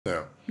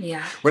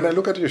Yeah. When I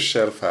look at your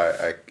shelf,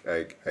 I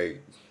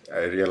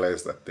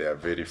realize that there are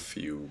very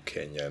few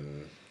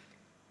Kenyan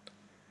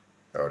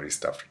or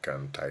East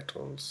African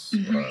titles.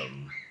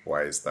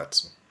 Why is that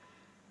so?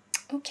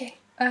 Okay.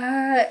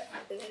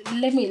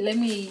 Let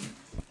me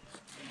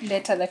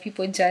let other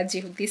people judge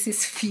if this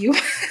is few.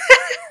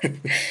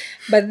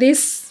 But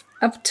this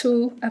up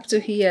to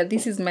here,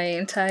 this is my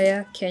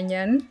entire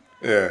Kenyan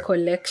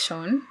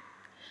collection.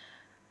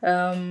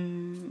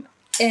 And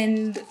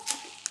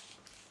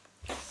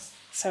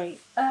sorry.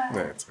 No,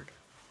 it's okay.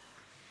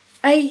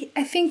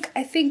 I think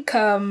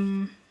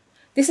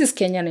this is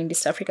Kenyan in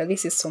East Africa.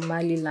 This is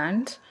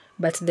Somaliland,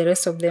 but the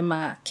rest of them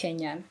are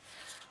Kenyan.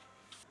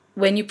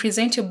 When you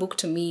present your book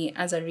to me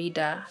as a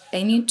reader,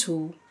 I need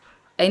to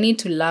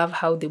love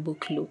how the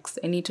book looks.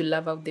 I need to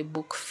love how the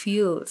book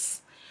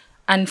feels.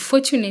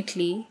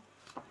 Unfortunately,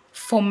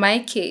 for my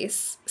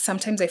case,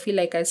 sometimes I feel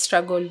like I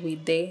struggle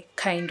with the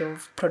kind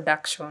of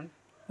production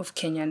of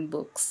Kenyan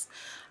books.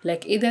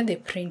 Like either the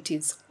print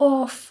is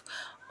off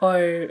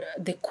or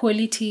the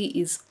quality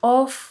is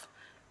off,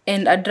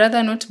 and I'd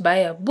rather not buy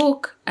a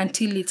book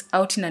until it's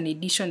out in an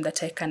edition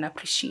that I can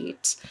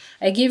appreciate.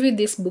 I gave you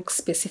this book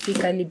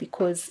specifically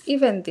because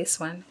even this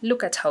one,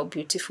 look at how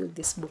beautiful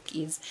this book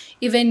is.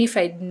 Even if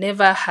I'd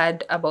never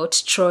heard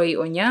about Troy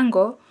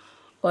Onyango,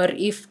 or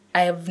if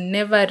I have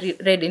never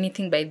read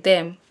anything by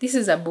them, this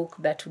is a book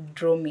that would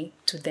draw me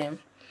to them.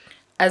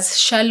 As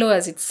shallow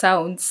as it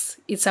sounds,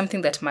 it's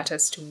something that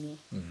matters to me.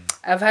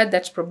 I've had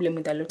that problem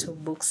with a lot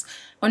of books.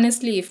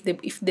 Honestly, if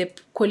the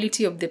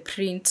quality of the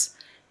print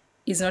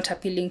is not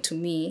appealing to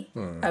me,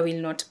 I will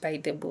not buy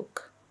the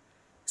book.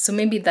 So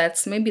maybe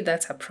that's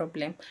a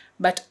problem.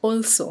 But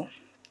also,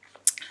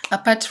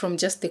 apart from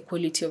just the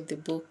quality of the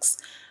books,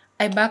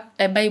 I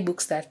buy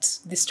books that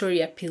the story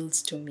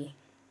appeals to me.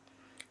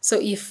 So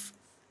if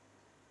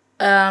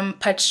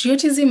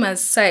patriotism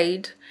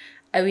aside,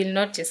 I will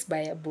not just buy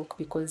a book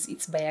because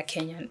it's by a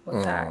Kenyan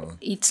author.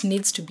 It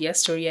needs to be a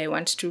story I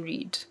want to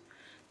read.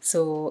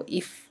 So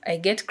if I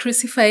get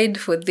crucified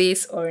for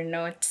this or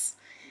not,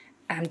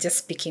 I'm just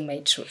speaking my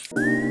truth.